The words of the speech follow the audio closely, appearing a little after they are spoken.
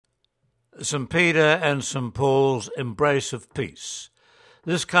St. Peter and St. Paul's Embrace of Peace.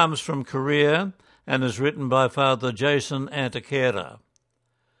 This comes from Korea and is written by Father Jason Antiquera.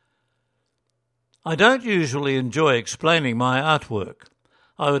 I don't usually enjoy explaining my artwork.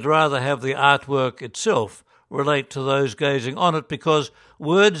 I would rather have the artwork itself relate to those gazing on it because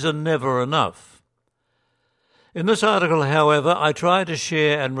words are never enough. In this article, however, I try to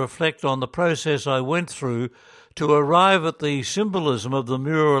share and reflect on the process I went through to arrive at the symbolism of the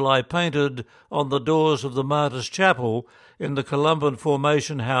mural I painted on the doors of the Martyrs' Chapel in the Columban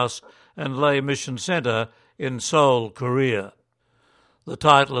Formation House and Lay Mission Centre in Seoul, Korea. The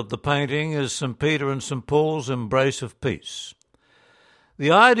title of the painting is St. Peter and St. Paul's Embrace of Peace.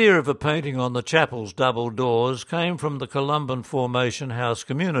 The idea of a painting on the chapel's double doors came from the Columban Formation House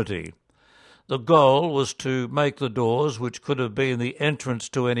community. The goal was to make the doors, which could have been the entrance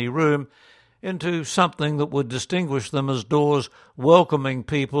to any room, into something that would distinguish them as doors welcoming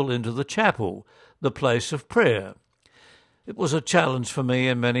people into the chapel, the place of prayer. It was a challenge for me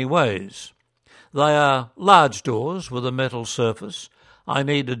in many ways. They are large doors with a metal surface. I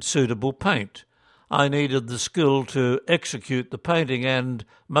needed suitable paint. I needed the skill to execute the painting and,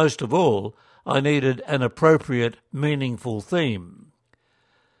 most of all, I needed an appropriate, meaningful theme.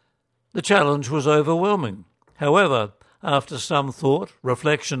 The challenge was overwhelming. However, after some thought,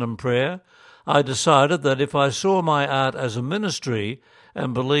 reflection and prayer, I decided that if I saw my art as a ministry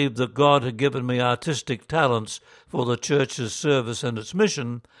and believed that God had given me artistic talents for the church's service and its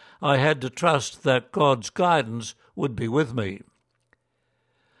mission, I had to trust that God's guidance would be with me.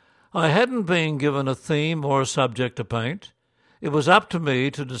 I hadn't been given a theme or a subject to paint. It was up to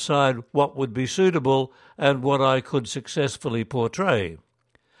me to decide what would be suitable and what I could successfully portray.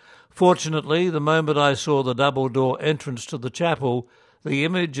 Fortunately, the moment I saw the double-door entrance to the chapel, the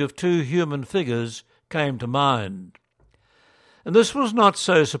image of two human figures came to mind. And this was not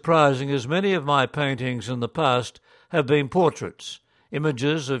so surprising, as many of my paintings in the past have been portraits,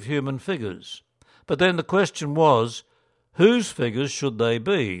 images of human figures. But then the question was, whose figures should they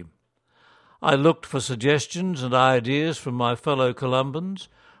be? I looked for suggestions and ideas from my fellow Columbans.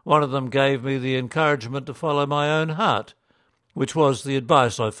 One of them gave me the encouragement to follow my own heart, which was the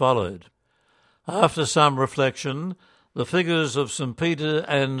advice I followed. After some reflection, the figures of St. Peter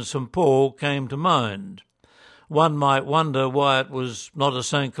and St. Paul came to mind. One might wonder why it was not a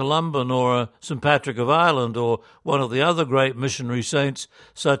St. Columban or a St. Patrick of Ireland or one of the other great missionary saints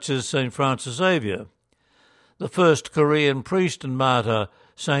such as St. Francis Xavier. The first Korean priest and martyr,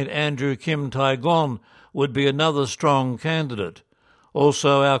 St. Andrew Kim Tai-gon, would be another strong candidate.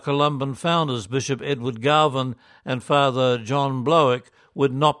 Also our Columban founders, Bishop Edward Galvin and Father John Blowick,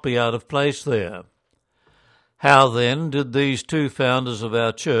 would not be out of place there. How, then, did these two founders of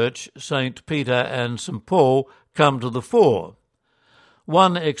our church, St. Peter and St. Paul, come to the fore?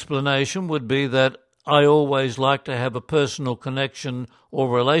 One explanation would be that I always like to have a personal connection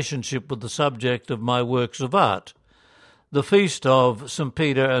or relationship with the subject of my works of art. The feast of St.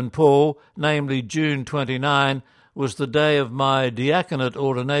 Peter and Paul, namely June 29, was the day of my diaconate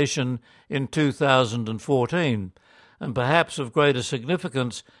ordination in 2014. And perhaps of greater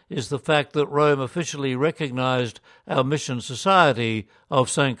significance is the fact that Rome officially recognized our mission society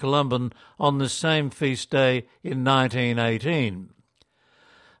of St. Columban on this same feast day in 1918.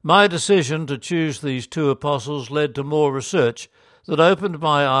 My decision to choose these two apostles led to more research that opened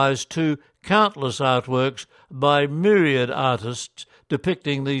my eyes to countless artworks by myriad artists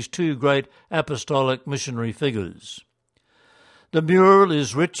depicting these two great apostolic missionary figures. The mural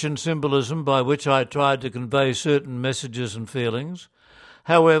is rich in symbolism by which I tried to convey certain messages and feelings.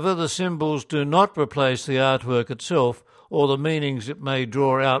 However, the symbols do not replace the artwork itself or the meanings it may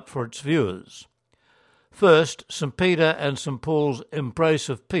draw out for its viewers. First, St. Peter and St. Paul's Embrace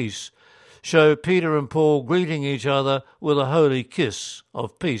of Peace show Peter and Paul greeting each other with a holy kiss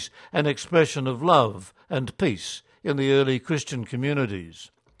of peace, an expression of love and peace in the early Christian communities.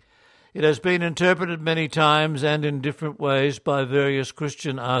 It has been interpreted many times and in different ways by various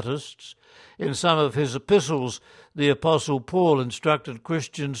Christian artists. In some of his epistles, the Apostle Paul instructed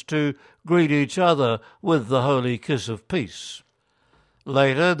Christians to greet each other with the holy kiss of peace.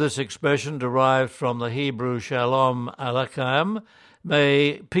 Later, this expression, derived from the Hebrew Shalom Aleichem,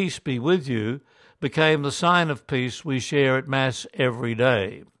 may peace be with you, became the sign of peace we share at Mass every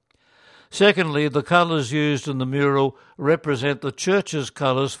day. Secondly, the colours used in the mural represent the Church's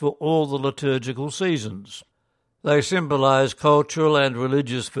colours for all the liturgical seasons. They symbolise cultural and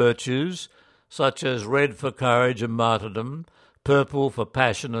religious virtues, such as red for courage and martyrdom, purple for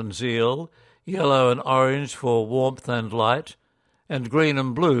passion and zeal, yellow and orange for warmth and light, and green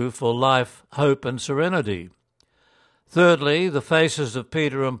and blue for life, hope and serenity. Thirdly, the faces of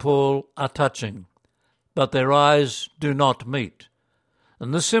Peter and Paul are touching, but their eyes do not meet.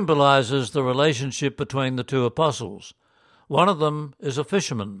 And this symbolises the relationship between the two apostles. One of them is a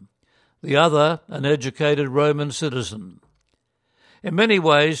fisherman, the other an educated Roman citizen. In many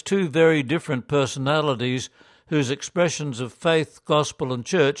ways, two very different personalities whose expressions of faith, gospel and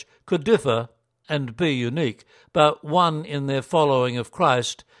church could differ and be unique, but one in their following of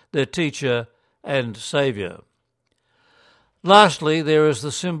Christ, their teacher and Saviour. Lastly, there is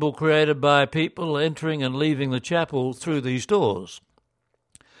the symbol created by people entering and leaving the chapel through these doors.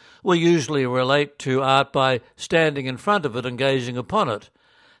 We usually relate to art by standing in front of it and gazing upon it.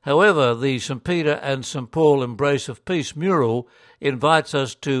 However, the St. Peter and St. Paul Embrace of Peace mural invites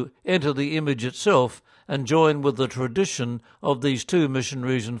us to enter the image itself and join with the tradition of these two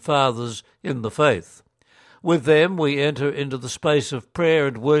missionaries and fathers in the faith. With them we enter into the space of prayer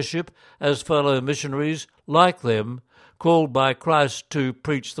and worship as fellow missionaries, like them, called by Christ to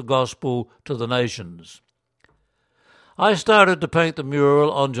preach the gospel to the nations. I started to paint the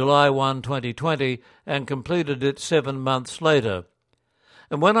mural on July 1, 2020 and completed it 7 months later.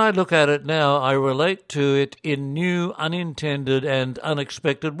 And when I look at it now, I relate to it in new, unintended and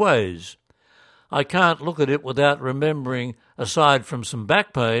unexpected ways. I can't look at it without remembering, aside from some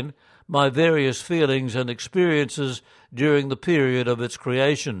back pain, my various feelings and experiences during the period of its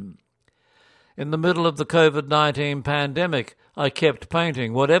creation. In the middle of the COVID-19 pandemic, I kept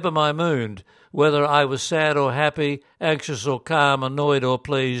painting, whatever my mood, whether I was sad or happy, anxious or calm, annoyed or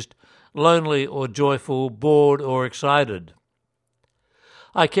pleased, lonely or joyful, bored or excited.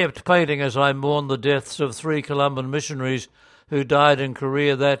 I kept painting as I mourned the deaths of 3 Columban missionaries who died in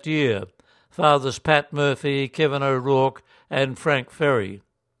Korea that year, Fathers Pat Murphy, Kevin O'Rourke and Frank Ferry.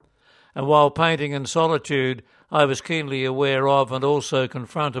 And while painting in solitude, I was keenly aware of and also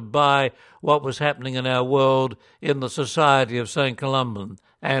confronted by what was happening in our world, in the Society of St. Columban,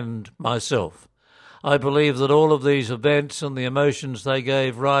 and myself. I believe that all of these events and the emotions they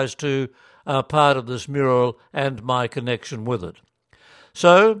gave rise to are part of this mural and my connection with it.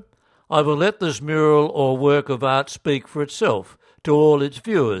 So, I will let this mural or work of art speak for itself to all its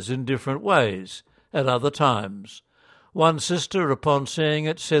viewers in different ways, at other times. One sister, upon seeing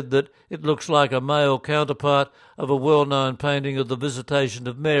it, said that it looks like a male counterpart of a well-known painting of the Visitation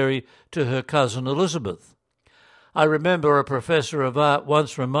of Mary to her cousin Elizabeth. I remember a professor of art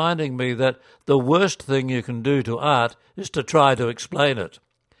once reminding me that the worst thing you can do to art is to try to explain it.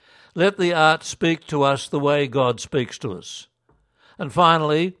 Let the art speak to us the way God speaks to us. And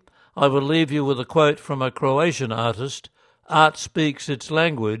finally, I will leave you with a quote from a Croatian artist: "Art speaks its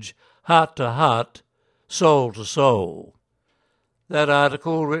language, heart to heart, soul to soul." That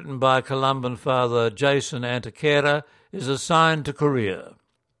article, written by Columban Father Jason Antequera, is assigned to Korea.